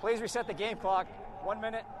 Please reset the game clock. 1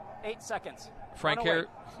 minute, 8 seconds. Frank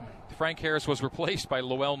Harris was replaced by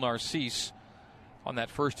Lowell Narcisse on that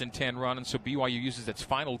 1st and 10 run, and so BYU uses its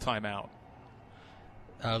final timeout.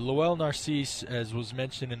 Lowell Narcisse, as was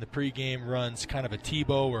mentioned in the pregame, runs kind of a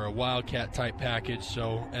Tebow or a Wildcat type package,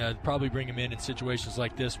 so probably bring him in situations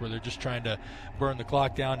like this where they're just trying to burn the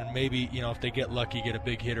clock down and maybe, if they get lucky, get a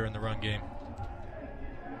big hitter in the run game.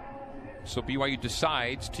 So BYU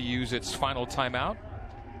decides to use its final timeout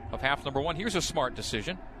of half number 1. Here's a smart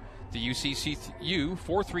decision. The UCCU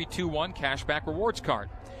 4321 cashback rewards card,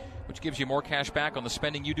 which gives you more cash back on the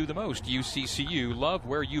spending you do the most. UCCU, love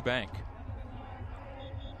where you bank.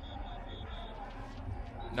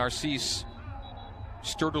 Narcisse,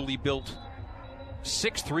 sturdily built,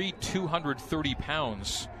 6'3", 230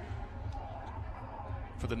 pounds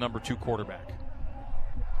for the number 2 quarterback.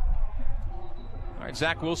 All right,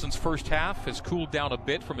 Zach Wilson's first half has cooled down a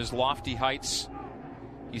bit from his lofty heights.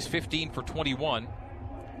 He's 15 for 21,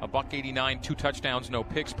 a $189, 2 touchdowns, no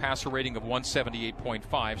picks, passer rating of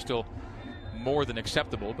 178.5, still more than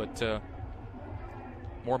acceptable, but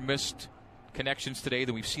more missed connections today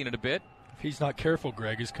than we've seen in a bit. If he's not careful,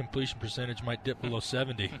 Greg, his completion percentage might dip below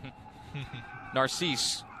 70.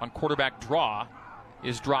 Narcisse on quarterback draw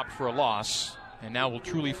is dropped for a loss, and now we'll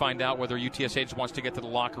truly find out whether UTSA just wants to get to the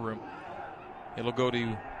locker room. It'll go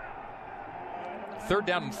to 3rd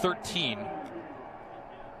down and 13.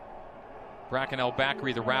 Bracken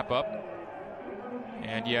El-Bakri, the wrap-up.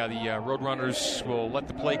 And, yeah, the Roadrunners will let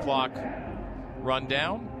the play clock run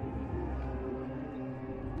down.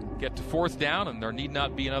 Get to 4th down, and there need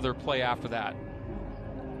not be another play after that.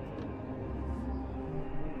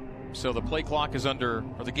 So the play clock is under,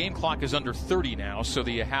 or the game clock is under 30 now, so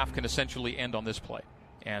the half can essentially end on this play.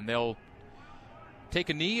 And they'll take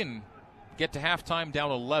a knee and get to halftime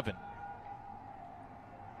down 11.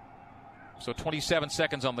 So 27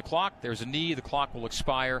 seconds on the clock. There's a knee. The clock will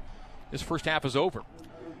expire. This first half is over.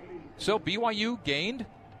 So BYU gained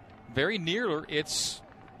very near its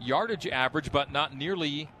yardage average, but not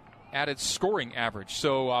nearly at its scoring average.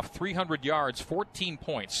 So off 300 yards, 14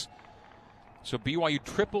 points. So BYU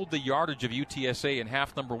tripled the yardage of UTSA in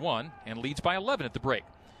half number 1 and leads by 11 at the break.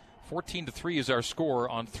 14-3 is our score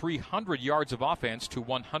on 300 yards of offense to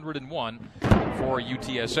 101 for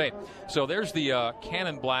UTSA. So there's the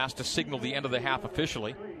cannon blast to signal the end of the half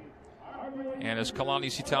officially. And as Kalani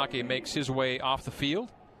Sitake makes his way off the field,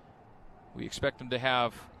 we expect him to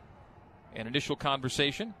have an initial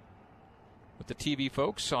conversation with the TV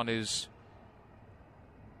folks on his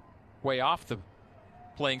way off the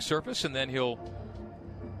playing surface, and then he'll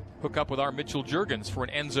hook up with our Mitchell Juergens for an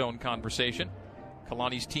end zone conversation.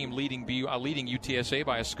 Kalani's team leading UTSA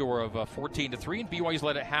by a score of 14-3, and BYU's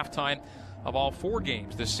led at halftime of all 4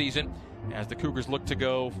 games this season as the Cougars look to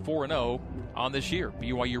go 4-0 on this year.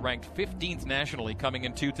 BYU ranked 15th nationally coming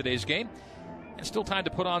into today's game, and still time to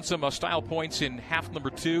put on some style points in half number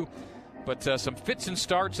 2. But some fits and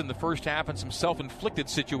starts in the first half and some self-inflicted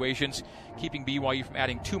situations keeping BYU from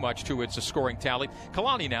adding too much to its scoring tally.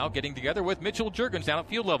 Kalani now getting together with Mitchell Juergens down at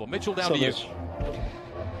field level. Mitchell, down to you.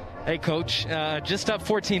 Hey, Coach. Just up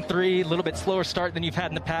 14-3, a little bit slower start than you've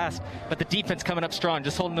had in the past, but the defense coming up strong,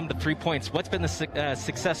 just holding them to 3 points. What's been the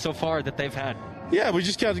success so far that they've had? Yeah, we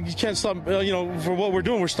just can't stop. For what we're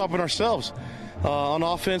doing, we're stopping ourselves. On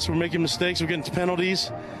offense, we're making mistakes. We're getting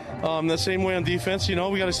penalties. The same way on defense, we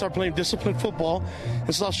got to start playing disciplined football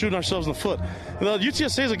and stop shooting ourselves in the foot.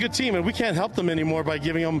 UTSA is a good team, and we can't help them anymore by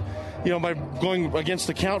giving them, by going against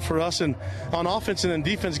the count for us and on offense and then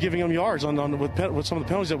defense giving them yards with some of the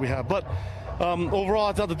penalties that we have. But overall,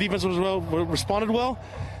 I thought the defense responded well.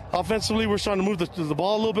 Offensively, we're starting to move the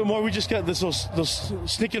ball a little bit more. We just got those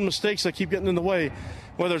sneaking mistakes that keep getting in the way,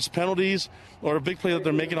 whether it's penalties or a big play that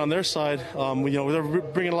they're making on their side. They're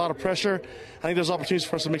bringing a lot of pressure. I think there's opportunities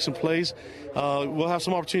for us to make some plays. We'll have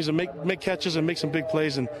some opportunities to make catches and make some big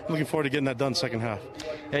plays, and looking forward to getting that done second half.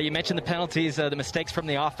 Yeah, you mentioned the penalties, the mistakes from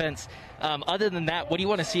the offense. Other than that, what do you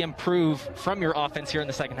want to see improve from your offense here in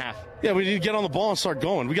the second half? Yeah, we need to get on the ball and start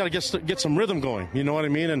going. We got to get some rhythm going. You know what I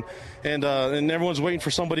mean? And everyone's waiting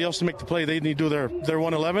for somebody else to make the play. They need to do their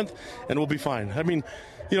 111th, and we'll be fine. I mean,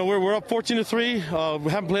 we're up 14-3.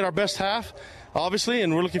 We haven't played our best half, obviously,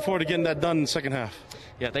 and we're looking forward to getting that done in the second half.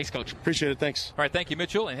 Yeah, thanks, Coach. Appreciate it. Thanks. All right, thank you,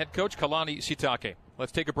 Mitchell, and head coach Kalani Sitake.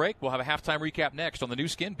 Let's take a break. We'll have a halftime recap next on the new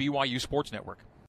skin BYU Sports Network.